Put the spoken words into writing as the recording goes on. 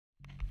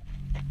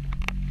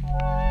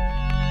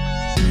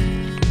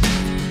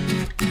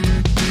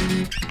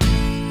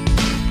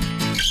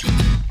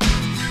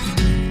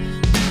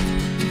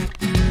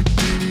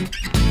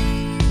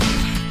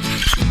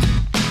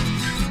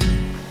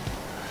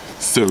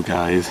So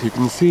guys, you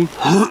can see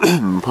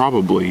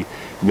probably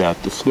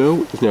that the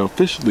snow is now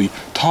officially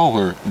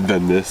taller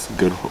than this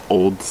good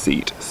old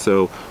seat.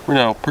 So we're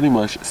now pretty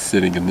much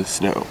sitting in the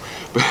snow.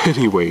 But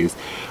anyways,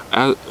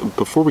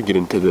 before we get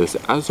into this,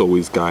 as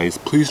always guys,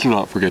 please do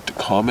not forget to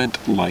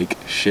comment, like,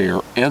 share,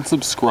 and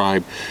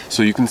subscribe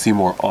so you can see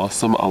more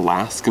awesome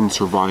Alaskan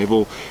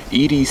survival,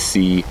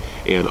 EDC,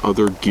 and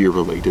other gear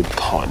related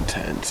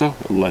content. So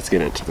let's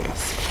get into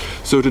this.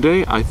 So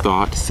today I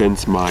thought,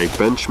 since my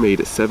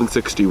Benchmade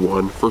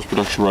 761, first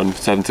production run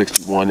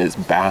 761 is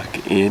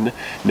back in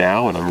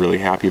now, and I'm really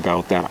happy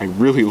about that. I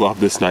really love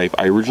this knife.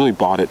 I originally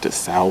bought it to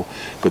sell,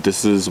 but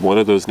this is one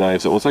of those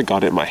knives that once I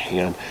got it in my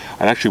hand,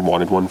 I'd actually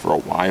wanted one for a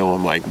while.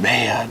 I'm like,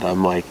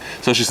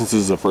 especially since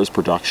this is the first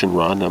production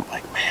run, I'm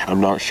like, man,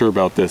 I'm not sure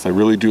about this. I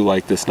really do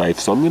like this knife,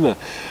 so I'm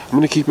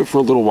gonna keep it for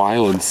a little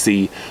while and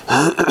see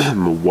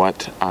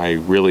what I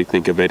really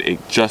think of it.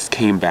 It just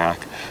came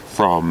back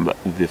from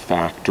the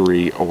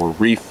factory or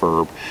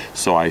refurb,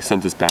 so I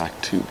sent this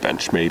back to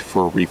Benchmade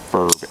for a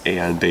refurb,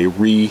 and they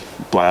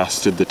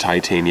re-blasted the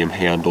titanium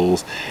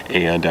handles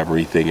and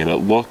everything, and it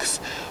looks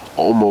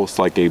almost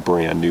like a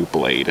brand new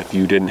blade. If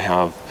you didn't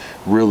have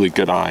really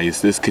good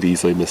eyes, this could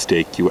easily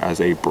mistake you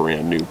as a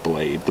brand new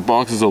blade. The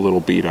box is a little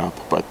beat up,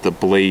 but the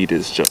blade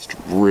is just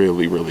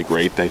really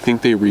great. I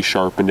think they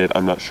resharpened it.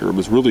 I'm not sure. It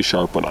was really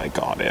sharp when I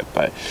got it,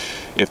 but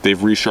if they've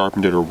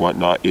resharpened it or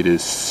whatnot, it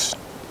is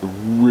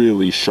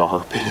really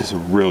sharp. It is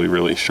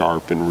really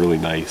sharp and really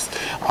nice.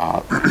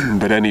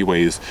 But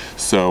anyways,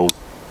 so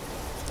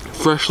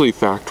freshly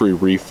factory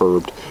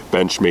refurbed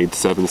Benchmade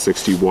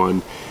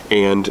 761,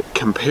 and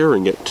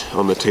comparing it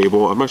on the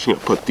table, I'm actually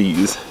gonna put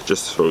these,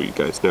 just so you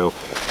guys know,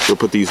 we'll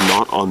put these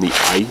not on the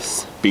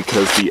ice,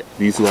 because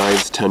these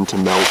knives tend to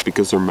melt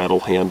because they're metal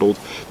handled.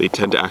 They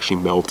tend to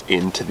actually melt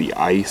into the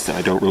ice, and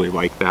I don't really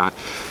like that.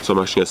 So I'm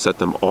actually gonna set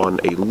them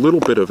on a little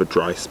bit of a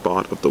dry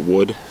spot of the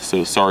wood.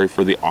 So sorry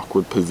for the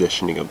awkward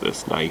positioning of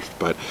this knife,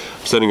 but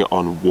I'm setting it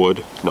on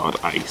wood,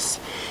 not ice.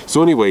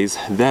 So anyways,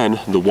 then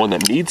the one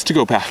that needs to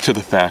go back to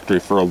the factory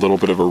for a little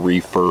bit of a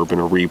refurb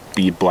and a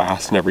bead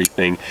blast and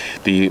everything,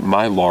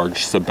 my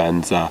large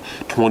Sebenza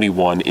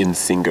 21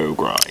 Insingo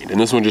grind. And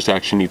this one just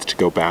actually needs to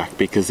go back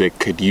because it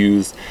could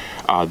use,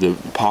 the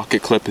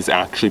pocket clip has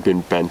actually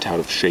been bent out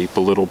of shape a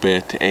little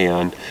bit,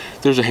 and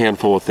there's a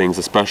handful of things,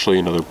 especially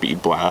another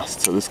bead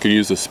blast. So this could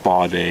use a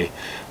spa day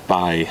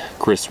by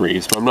Chris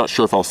Reeves, but I'm not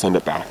sure if I'll send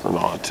it back or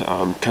not.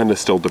 I'm kind of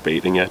still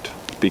debating it,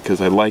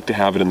 because I like to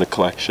have it in the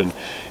collection,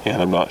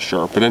 and I'm not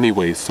sure. But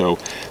anyways, so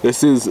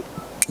this is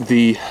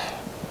the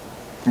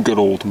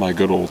my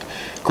good old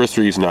Chris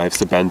Reeves knife,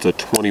 Sebenza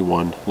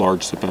 21,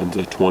 large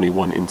Sebenza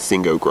 21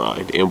 Insingo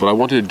grind. And what I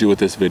wanted to do with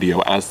this video,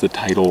 as the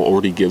title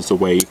already gives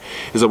away,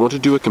 is I want to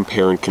do a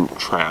compare and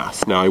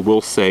contrast. Now I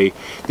will say,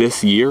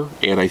 this year,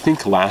 and I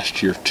think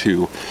last year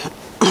too,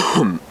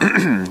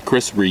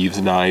 Chris Reeves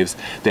knives,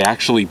 they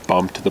actually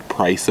bumped the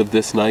price of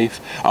this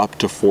knife up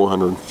to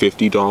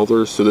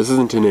 $450. So this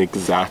isn't an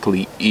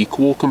exactly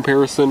equal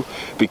comparison,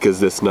 because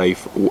this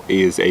knife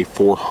is a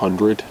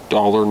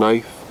 $400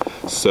 knife.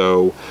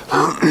 So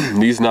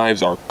these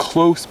knives are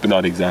close, but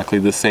not exactly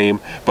the same.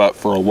 But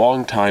for a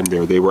long time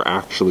there, they were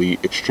actually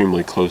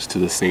extremely close to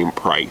the same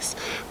price.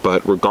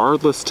 But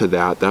regardless to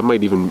that, that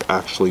might even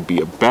actually be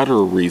a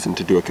better reason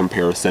to do a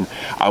comparison.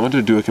 I want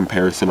to do a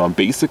comparison on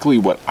basically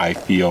what I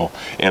feel,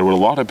 and what a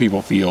lot of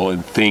people feel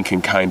and think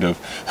and kind of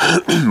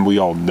we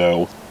all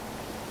know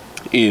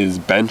is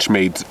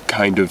Benchmade's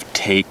kind of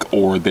take,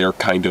 or their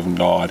kind of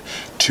nod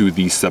to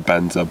the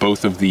Sebenza.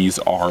 Both of these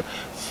are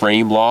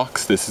frame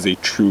locks. This is a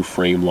true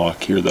frame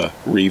lock here, the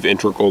Reeve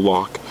integral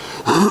lock.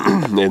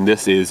 And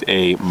this is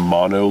a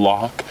mono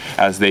lock,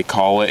 as they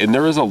call it. And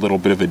there is a little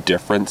bit of a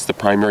difference. The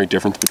primary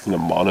difference between a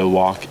mono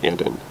lock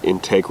and an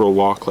integral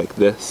lock like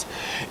this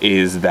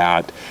is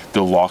that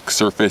the lock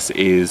surface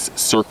is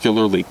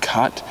circularly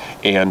cut,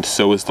 and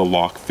so is the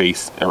lock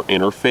face or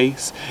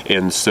interface.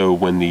 And so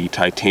when the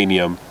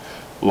titanium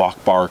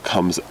lock bar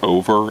comes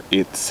over,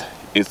 it's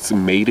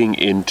mating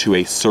into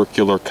a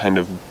circular kind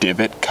of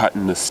divot cut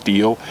in the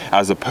steel,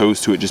 as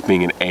opposed to it just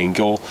being an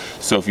angle.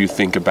 So if you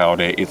think about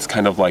it, it's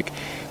kind of like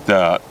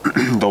the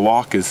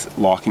lock is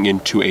locking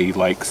into a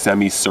like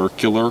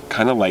semicircular,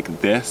 kind of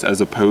like this,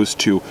 as opposed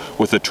to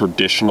with a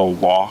traditional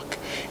lock,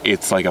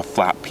 it's like a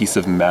flat piece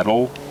of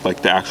metal.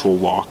 Like the actual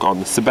lock on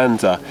the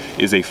Sebenza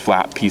is a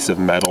flat piece of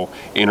metal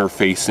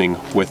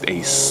interfacing with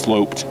a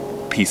sloped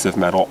piece of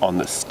metal on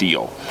the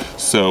steel.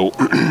 So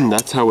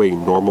that's how a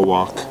normal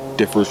lock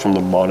differs from the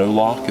mono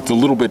lock. It's a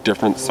little bit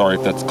different. Sorry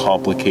if that's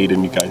complicated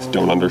and you guys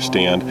don't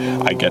understand.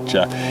 I get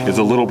ya. It's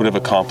a little bit of a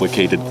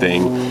complicated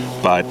thing,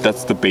 but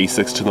that's the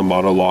basics to the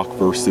mono lock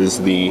versus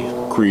the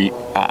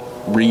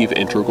Reeve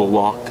integral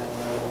lock.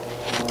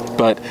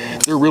 But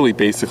they're really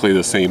basically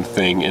the same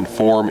thing in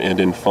form and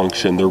in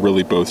function. They're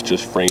really both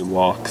just frame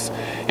locks,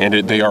 and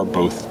they are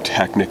both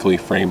technically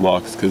frame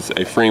locks, because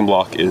a frame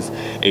lock is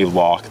a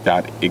lock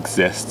that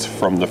exists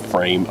from the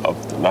frame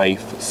of the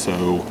knife.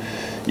 So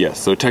yes,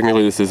 so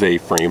technically this is a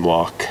frame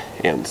lock,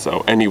 And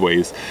so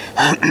anyways,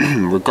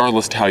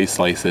 regardless to how you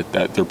slice it,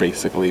 that they're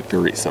basically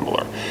very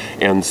similar.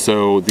 And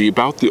so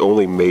about the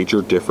only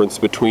major difference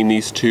between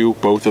these two,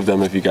 both of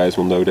them, if you guys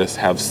will notice,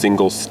 have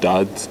single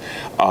studs.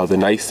 The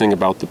nice thing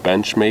about the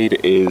Benchmade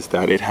is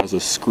that it has a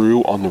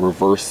screw on the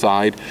reverse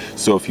side,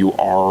 so if you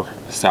are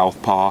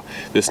southpaw,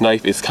 this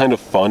knife is kind of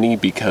funny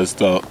because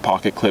the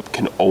pocket clip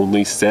can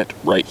only sit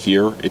right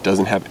here. It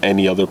doesn't have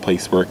any other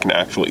place where it can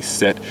actually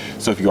sit.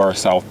 So if you are a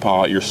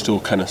southpaw, you're still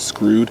kind of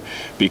screwed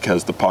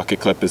because the pocket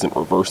clip isn't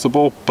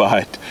reversible,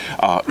 but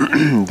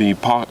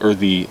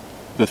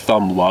the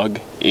thumb lug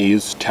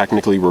is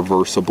technically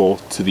reversible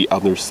to the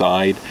other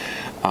side.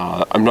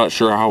 I'm not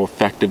sure how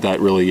effective that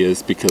really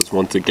is because,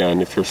 once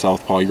again, if you're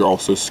southpaw, you're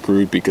also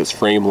screwed because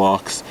frame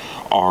locks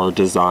are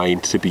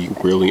designed to be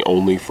really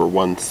only for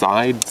one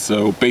side.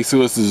 So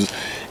basically this is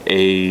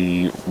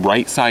a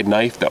right side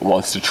knife that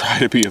wants to try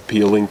to be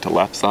appealing to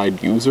left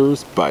side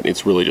users, but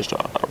it's really just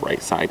a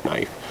right side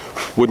knife.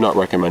 Would not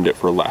recommend it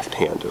for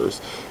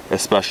left-handers,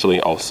 especially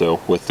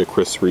also with the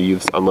Chris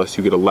Reeves, unless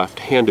you get a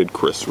left-handed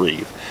Chris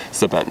Reeve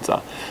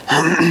Sebenza.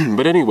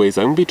 But anyways,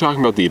 I'm going to be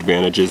talking about the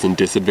advantages and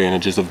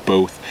disadvantages of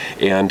both,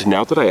 and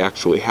now that I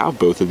actually have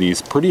both of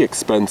these pretty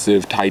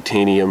expensive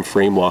titanium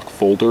frame lock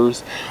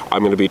folders, I'm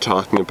going to be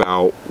talking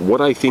about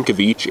what I think of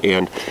each,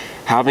 and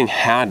having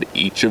had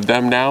each of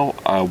them now,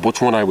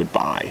 which one I would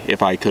buy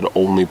if I could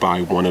only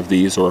buy one of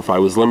these, or if I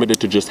was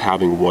limited to just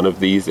having one of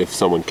these. If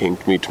someone came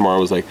to me tomorrow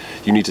and was like,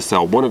 you need to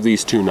sell one of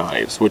these two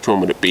knives, which one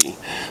would it be?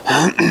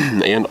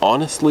 And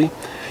honestly,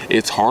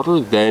 it's harder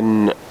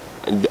than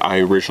I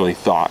originally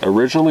thought.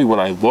 Originally, when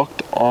I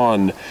looked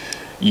on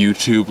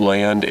YouTube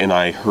land and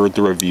I heard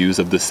the reviews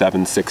of the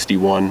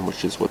 761,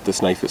 which is what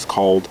this knife is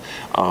called.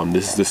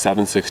 This is the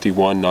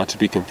 761, not to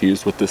be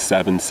confused with the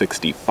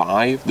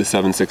 765. The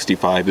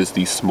 765 is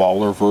the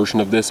smaller version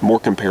of this,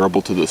 more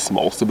comparable to the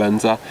small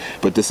Sebenza,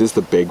 but this is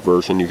the big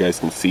version. You guys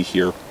can see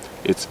here,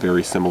 it's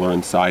very similar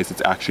in size.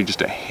 It's actually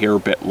just a hair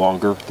bit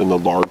longer than the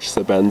large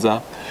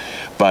Sebenza.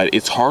 But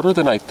it's harder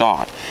than I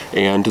thought,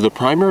 and the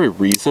primary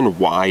reason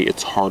why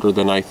it's harder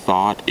than I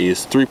thought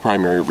is three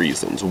primary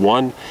reasons.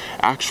 One,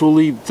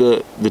 actually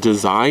the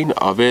design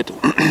of it,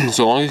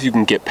 so long as you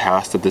can get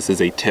past that this is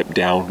a tip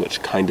down,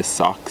 which kind of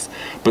sucks,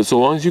 but so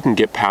long as you can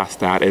get past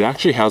that, it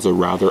actually has a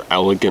rather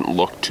elegant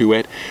look to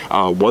it.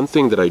 One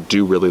thing that I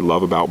do really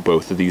love about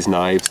both of these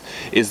knives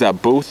is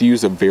that both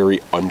use a very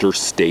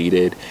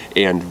understated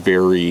and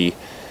very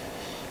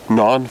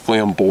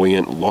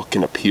non-flamboyant look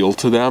and appeal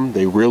to them.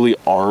 They really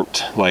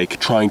aren't like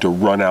trying to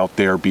run out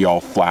there, be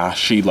all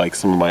flashy like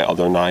some of my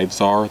other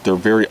knives are. They're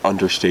very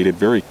understated,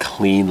 very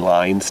clean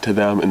lines to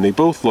them, and they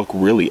both look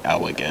really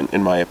elegant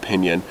in my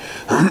opinion.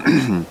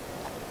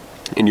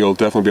 And you'll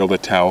definitely be able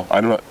to tell,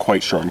 I'm not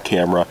quite sure on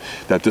camera,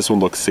 that this one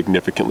looks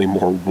significantly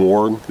more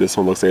worn. This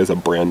one looks like it has a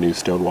brand new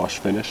stonewash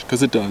finish,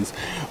 because it does.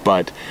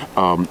 But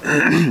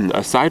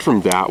aside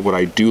from that, what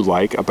I do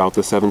like about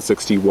the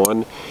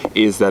 761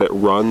 is that it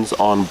runs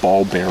on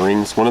ball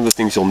bearings. One of the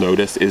things you'll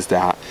notice is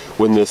that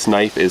when this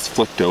knife is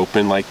flicked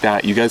open like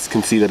that, you guys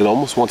can see that it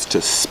almost wants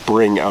to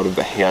spring out of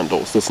the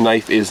handles. This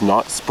knife is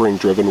not spring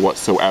driven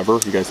whatsoever.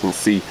 You guys can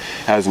see it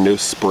has no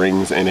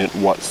springs in it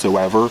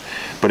whatsoever,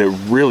 but it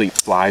really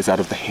flies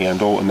out of the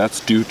handle, and that's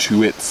due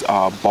to its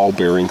ball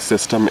bearing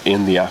system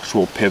in the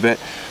actual pivot.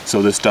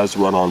 So this does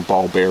run on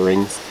ball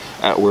bearings,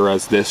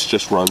 whereas this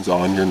just runs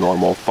on your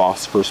normal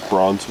phosphorus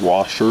bronze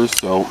washers.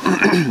 So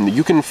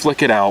you can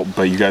flick it out,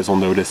 but you guys will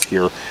notice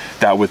here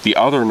that with the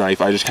other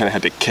knife I just kind of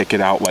had to kick it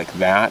out like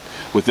that.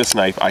 With this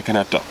knife I can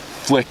have to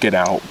flick it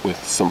out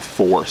with some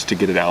force to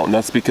get it out, and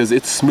that's because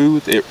it's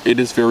smooth. It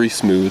is very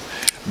smooth,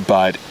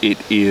 but it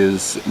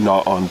is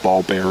not on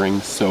ball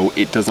bearings, so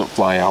it doesn't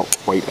fly out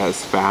quite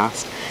as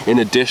fast. In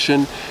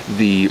addition,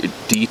 the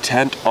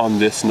detent on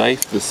this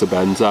knife, the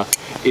Sebenza,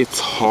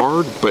 it's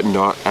hard, but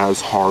not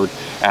as hard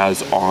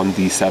as on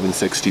the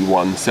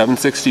 761.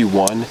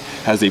 761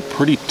 has a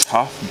pretty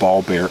tough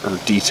ball bear, or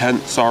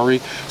detent, sorry.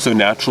 So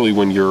naturally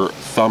when your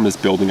thumb is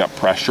building up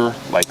pressure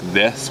like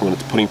this, when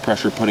it's putting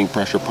pressure,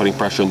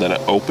 and then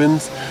it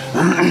opens,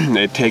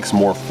 it takes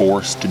more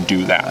force to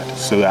do that.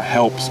 So that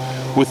helps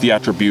with the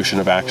attribution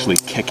of actually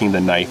kicking the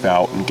knife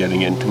out and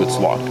getting into its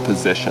locked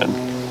position.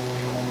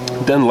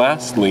 Then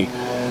lastly,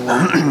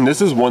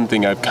 this is one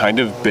thing I've kind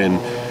of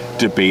been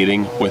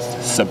debating with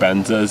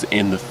Sebenzas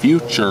in the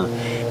future,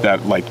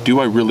 that like, do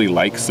I really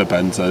like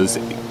Sebenzas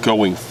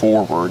going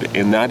forward?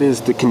 And that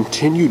is the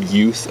continued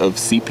use of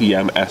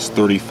CPM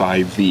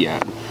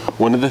S35VN.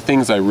 One of the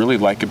things I really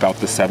like about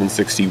the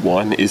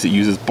 761 is it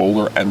uses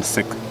Bowler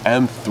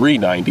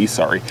M390,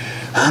 sorry,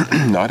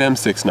 not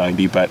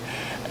M690, but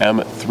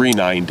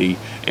M390,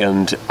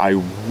 and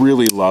I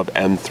really love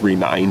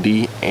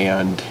M390,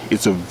 and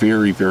it's a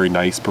very, very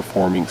nice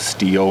performing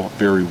steel,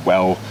 very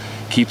well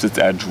keeps its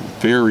edge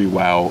very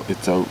well.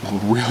 It's a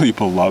really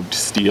beloved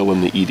steel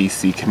in the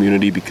EDC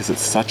community because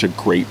it's such a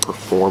great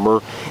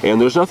performer, and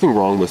there's nothing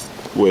wrong with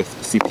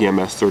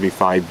CPMS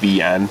 35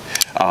 VN.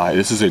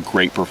 This is a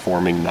great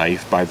performing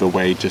knife, by the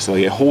way. Just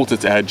like, it holds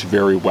its edge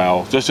very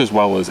well, just as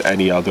well as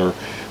any other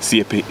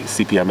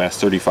CPMS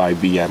 35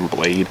 VN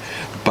blade.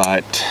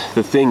 But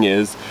the thing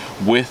is,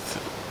 with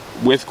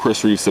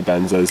Chris Reeve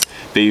Sebenzas,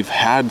 they've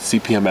had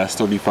CPMS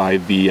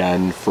 35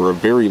 VN for a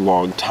very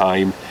long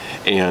time,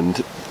 and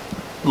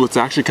what's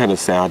actually kind of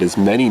sad is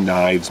many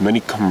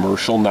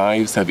commercial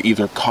knives have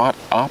either caught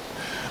up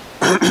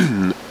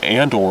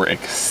and or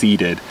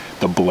exceeded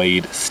the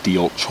blade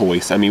steel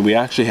choice. I mean, we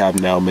actually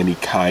have now many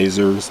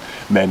Kaisers,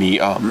 many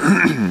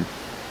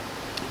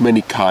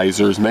many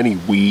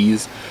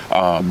Wies,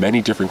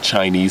 many different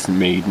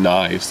Chinese-made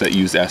knives that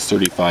use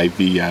S35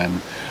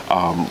 VN,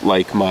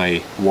 like my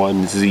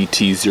one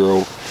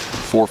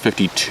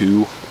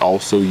ZT0452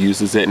 also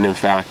uses it, and in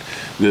fact,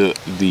 the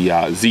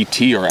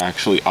ZT are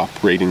actually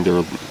upgrading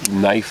their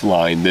knife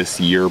line this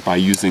year by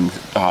using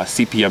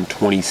CPM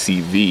 20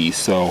 CV,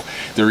 so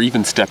they're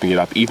even stepping it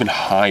up even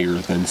higher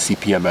than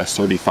CPMS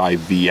 35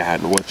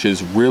 VN, which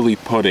is really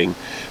putting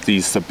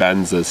these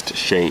Sebenzas to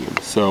shame.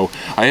 So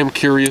I am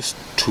curious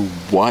to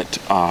what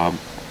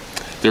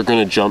they're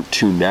going to jump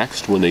to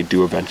next when they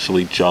do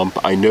eventually jump.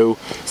 I know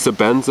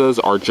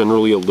Sebenzas are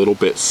generally a little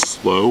bit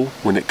slow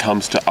when it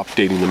comes to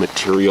updating the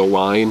material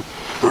line,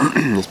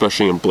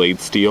 especially in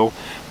blade steel,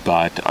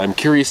 but I'm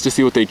curious to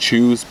see what they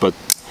choose. But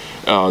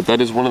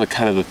that is one of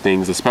the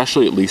things,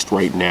 especially at least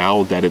right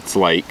now, that it's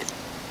like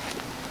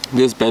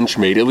this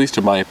Benchmade, at least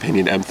in my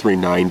opinion,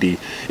 M390,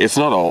 it's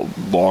not a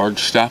large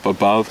step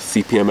above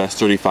CPMS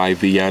 35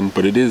 VN,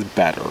 but it is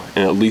better,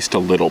 and at least a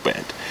little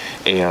bit.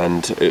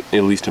 And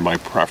at least in my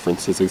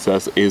preferences,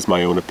 is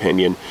my own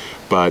opinion,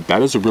 but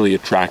that is a really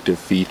attractive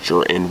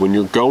feature. And when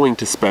you're going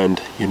to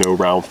spend, you know,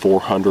 around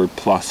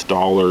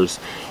 $400+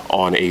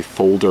 on a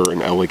folder,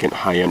 an elegant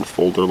high-end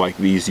folder like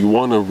these, you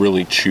want to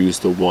really choose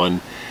the one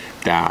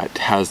that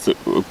has the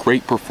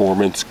great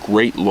performance,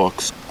 great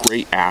looks,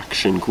 great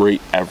action,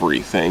 great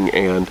everything,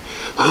 and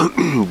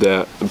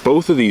that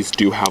both of these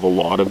do have a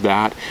lot of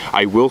that.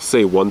 I will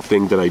say one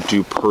thing that I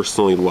do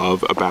personally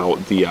love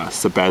about the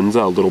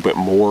Sebenza a little bit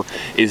more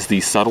is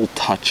the subtle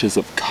touches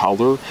of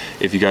color.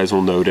 If you guys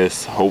will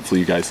notice, hopefully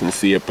you guys can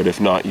see it, but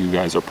if not, you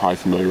guys are probably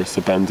familiar with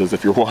Sebenzas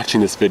if you're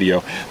watching this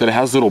video, that it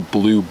has little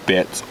blue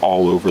bits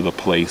all over the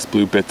place,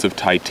 blue bits of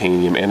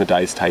titanium,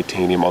 anodized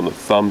titanium on the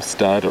thumb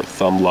stud or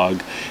thumb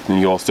lug. And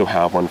you also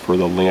have one for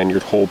the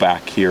lanyard hole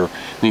back here.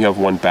 And you have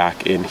one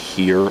back in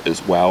here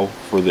as well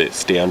for the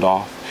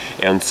standoff.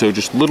 And so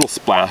just little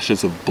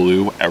splashes of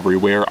blue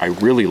everywhere. I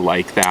really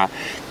like that,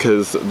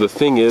 because the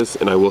thing is,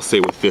 and I will say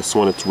with this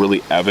one, it's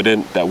really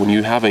evident that when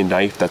you have a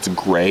knife that's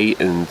gray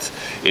and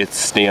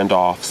its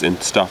standoffs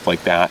and stuff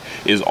like that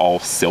is all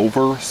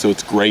silver, so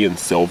it's gray and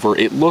silver,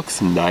 it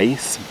looks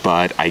nice,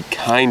 but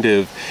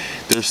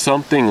there's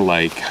something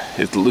like,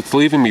 it's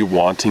leaving me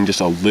wanting just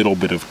a little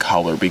bit of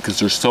color, because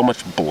there's so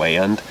much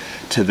bland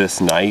to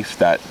this knife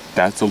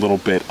that's a little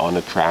bit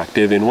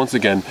unattractive. And once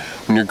again,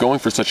 when you're going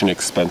for such an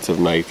expensive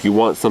knife, you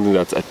want something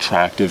that's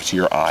attractive to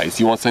your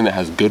eyes. You want something that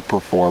has good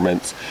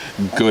performance,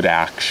 good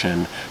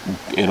action,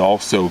 and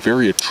also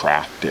very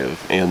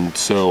attractive. And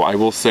so I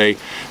will say,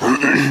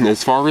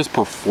 as far as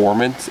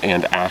performance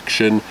and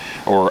action,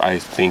 or I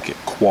think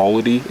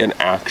quality and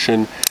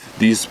action,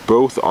 these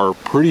both are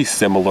pretty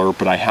similar,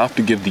 but I have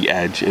to give the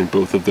edge in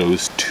both of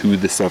those to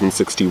the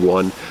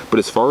 761. But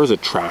as far as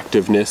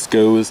attractiveness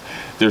goes,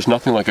 there's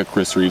nothing like a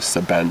Chris Reeve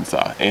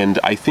Sebenza. And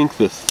I think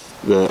the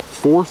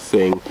fourth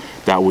thing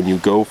that when you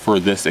go for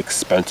this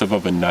expensive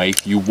of a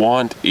knife, you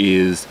want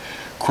is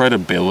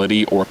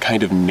credibility or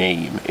kind of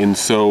name. And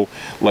so,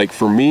 like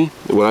for me,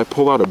 when I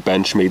pull out a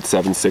Benchmade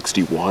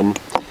 761,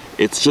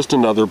 it's just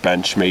another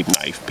Benchmade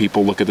knife.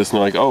 People look at this and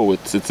they're like, oh,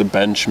 it's a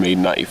Benchmade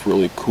knife,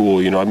 really cool.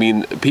 You know, I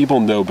mean, people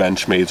know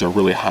Benchmades are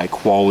really high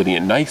quality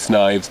and nice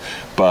knives,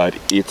 but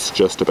it's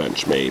just a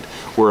Benchmade.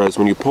 Whereas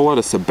when you pull out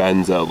a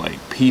Sebenza, like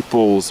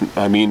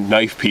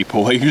knife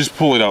people, like you just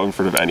pull it out in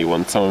front of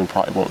anyone. Someone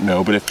probably won't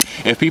know, but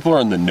if people are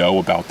in the know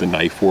about the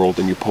knife world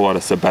and you pull out a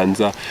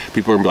Sebenza,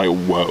 people are gonna be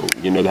like, whoa,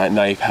 you know, that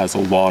knife has a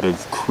lot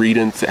of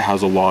credence, it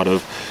has a lot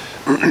of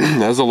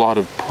there's a lot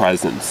of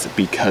presence,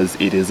 because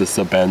it is a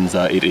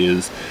Sebenza, it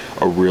is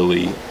a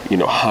really, you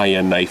know,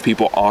 high-end knife.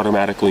 People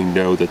automatically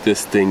know that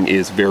this thing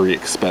is very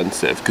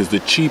expensive, because the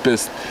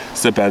cheapest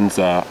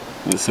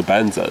the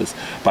Sebenzas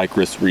by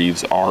Chris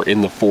Reeves are in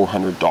the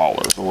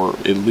 $400, or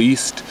at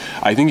least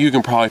I think you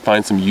can probably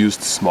find some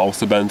used small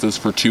Sebenzas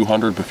for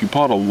 $200, but if you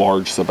pull out a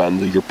large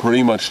Sebenza, you're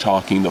pretty much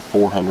talking the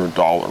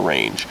 $400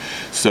 range.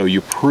 So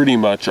you pretty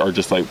much are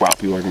just like, wow,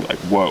 people are gonna be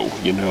like, whoa,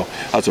 you know,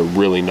 that's a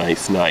really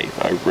nice knife.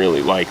 I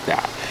really like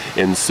that.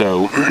 And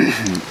so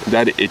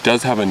that it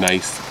does have a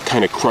nice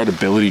kind of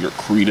credibility or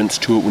credence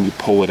to it when you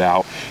pull it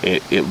out.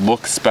 It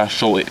looks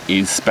special, it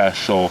is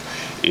special,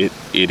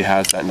 it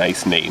has that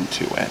nice name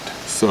to it.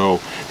 So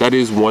that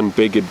is one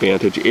big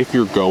advantage if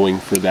you're going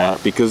for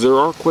that, because there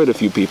are quite a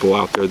few people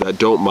out there that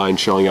don't mind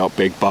shelling out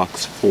big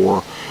bucks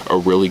for a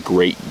really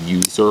great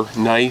user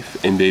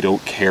knife, and they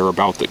don't care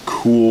about the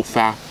cool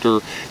factor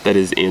that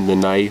is in the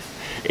knife.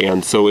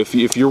 And so if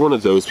you're one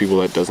of those people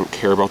that doesn't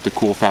care about the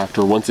cool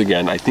factor, once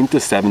again, I think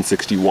the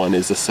 761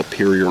 is a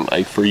superior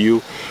knife for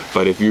you.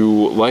 But if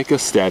you like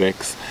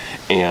aesthetics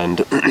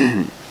and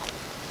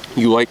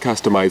you like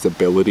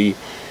customizability,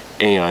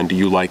 and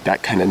you like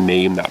that kind of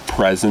name, that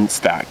presence,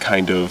 that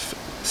kind of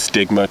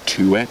stigma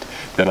to it,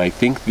 then I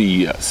think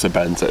the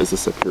Sebenza is a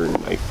superior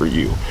knife for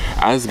you.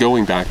 As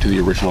going back to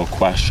the original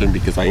question,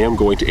 because I am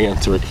going to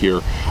answer it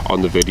here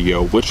on the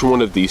video, which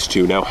one of these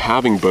two, now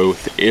having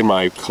both in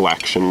my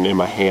collection, in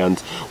my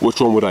hands,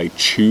 which one would I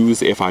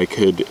choose if I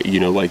could,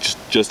 you know, like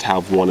just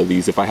have one of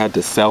these? If I had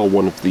to sell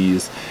one of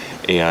these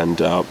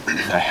and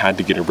I had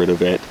to get rid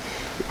of it,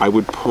 I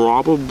would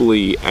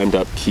probably end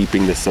up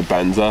keeping the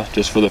Sebenza,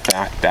 just for the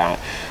fact that,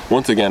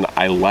 once again,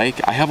 I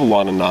have a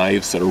lot of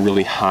knives that are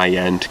really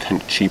high-end,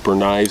 kind of cheaper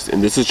knives,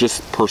 and this is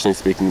just personally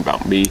speaking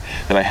about me,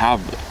 that I have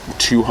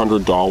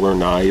 $200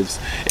 knives,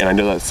 and I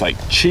know that's like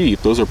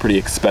cheap, those are pretty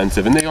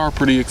expensive, and they are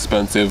pretty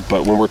expensive,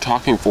 but when we're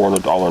talking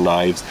 $400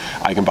 knives,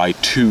 I can buy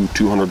two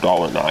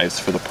 $200 knives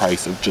for the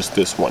price of just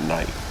this one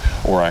knife.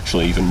 Or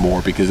actually even more,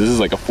 because this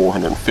is like a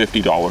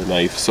 $450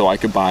 knife, so I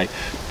could buy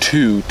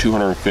two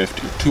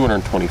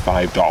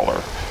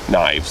 $225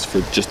 knives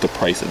for just the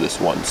price of this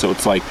one. So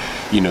it's like,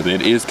 you know,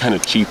 it is kind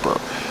of cheaper.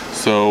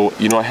 So,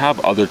 you know, I have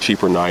other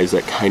cheaper knives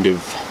that kind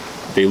of,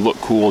 they look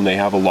cool and they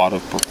have a lot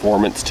of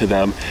performance to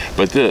them,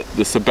 but the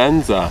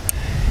Sebenza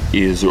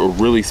is a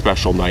really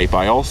special knife.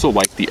 I also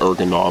like the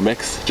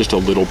ergonomics just a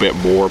little bit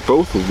more.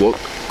 Both look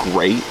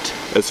great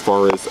as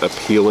far as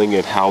appealing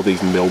and how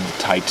they've milled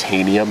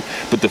titanium,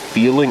 but the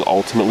feeling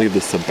ultimately of the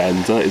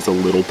Sebenza is a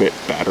little bit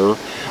better.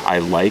 I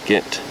like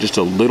it just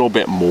a little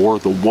bit more.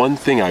 The one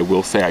thing I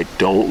will say I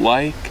don't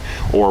like,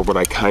 or what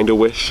I kind of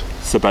wish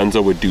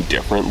Sebenza would do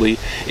differently,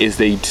 is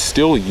they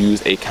still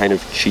use a kind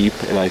of cheap,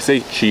 and I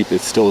say cheap,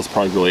 it still is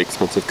probably really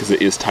expensive because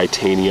it is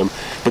titanium,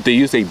 but they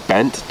use a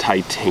bent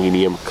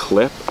titanium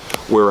clip.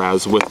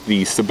 Whereas with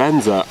the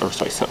Sebenza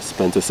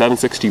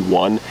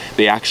 761,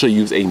 they actually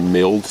use a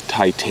milled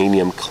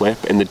titanium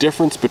clip. And the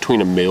difference between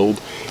a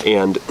milled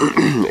and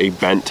a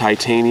bent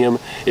titanium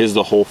is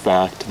the whole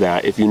fact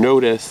that if you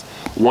notice,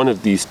 one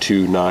of these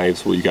two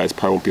knives, well, you guys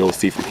probably won't be able to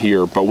see from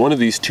here, but one of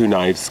these two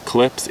knives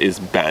clips is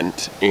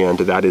bent, and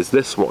that is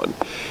this one.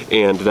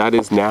 And that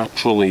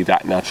naturally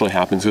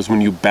happens because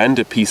when you bend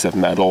a piece of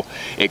metal,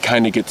 it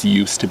kind of gets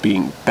used to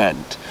being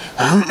bent.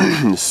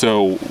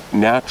 So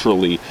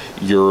naturally,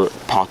 your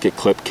pocket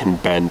clip can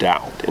bend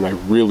out, and I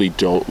really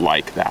don't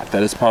like that.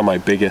 That is probably my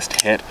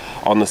biggest hit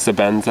on the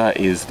Sebenza,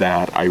 is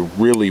that I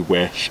really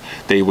wish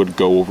they would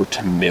go over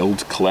to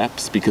milled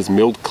clips, because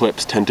milled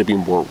clips tend to be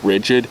more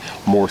rigid,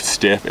 more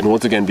stiff, and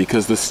once again,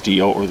 because the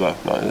steel, or the,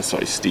 not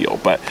necessarily steel,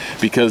 but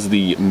because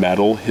the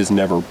metal has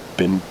never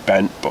been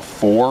bent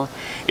before,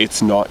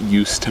 it's not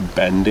used to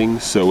bending,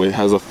 so it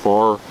has a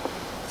far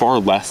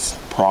less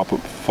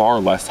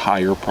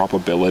higher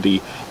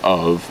probability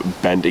of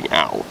bending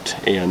out,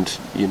 and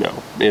you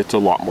know, it's a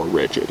lot more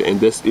rigid. And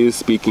this is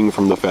speaking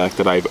from the fact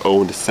that I've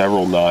owned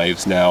several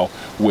knives now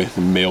with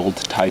milled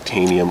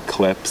titanium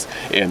clips,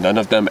 and none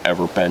of them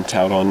ever bent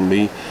out on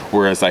me,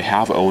 whereas I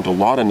have owned a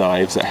lot of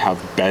knives that have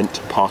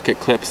bent pocket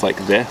clips like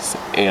this,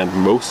 and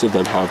most of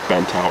them have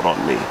bent out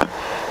on me.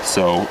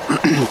 So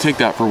take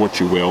that for what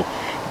you will.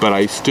 But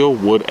I still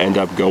would end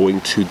up going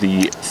to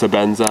the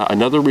Sebenza.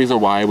 Another reason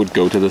why I would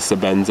go to the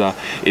Sebenza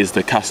is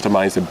the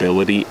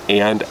customizability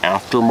and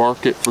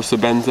aftermarket for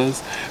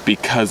Sebenzas,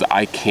 because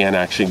I can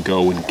actually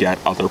go and get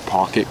other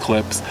pocket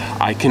clips.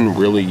 I can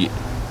really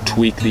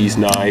tweak these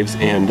knives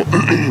and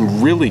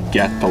really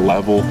get the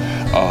level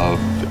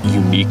of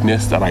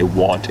uniqueness that I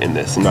want in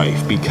this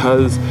knife.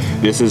 Because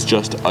this is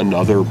just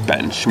another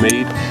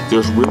Benchmade,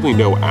 there's really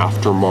no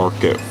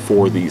aftermarket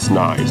for these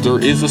knives.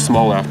 There is a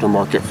small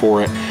aftermarket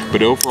for it,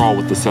 but overall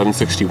with the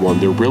 761,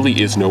 there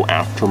really is no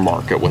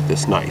aftermarket with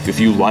this knife.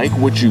 If you like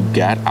what you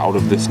get out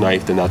of this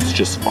knife, then that's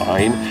just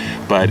fine.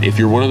 But if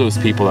you're one of those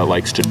people that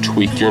likes to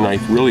tweak your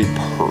knife, really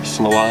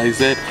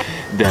personalize it,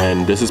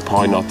 then this is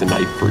probably not the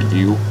knife for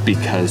you,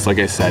 because like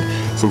I said,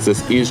 since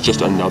this is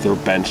just another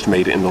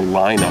Benchmade in the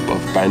lineup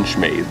of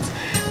Benchmades,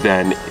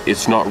 then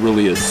it's not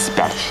really as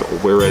special.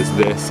 Whereas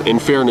this, in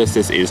fairness,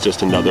 this is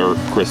just another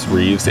Chris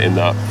Reeves in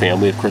the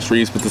family of Chris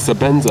Reeves, but the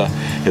Sebenza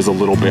is a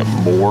little bit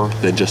more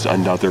than just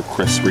another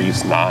Chris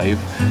Reeves knife.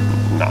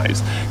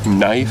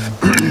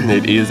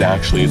 It is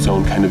actually its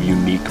own kind of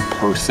unique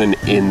person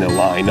in the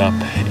lineup,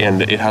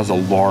 and it has a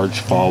large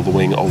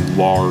following, a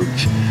large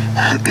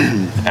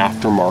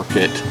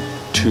aftermarket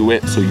to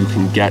it, so you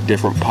can get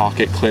different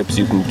pocket clips,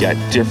 you can get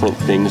different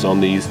things on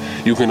these.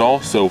 You can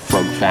also,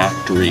 from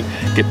factory,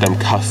 get them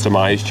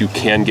customized. You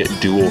can get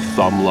dual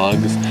thumb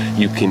lugs,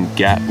 you can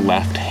get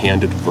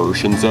left-handed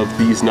versions of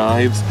these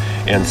knives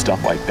and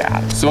stuff like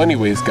that. So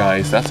anyways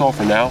guys, that's all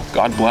for now.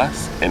 God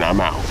bless, and I'm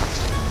out.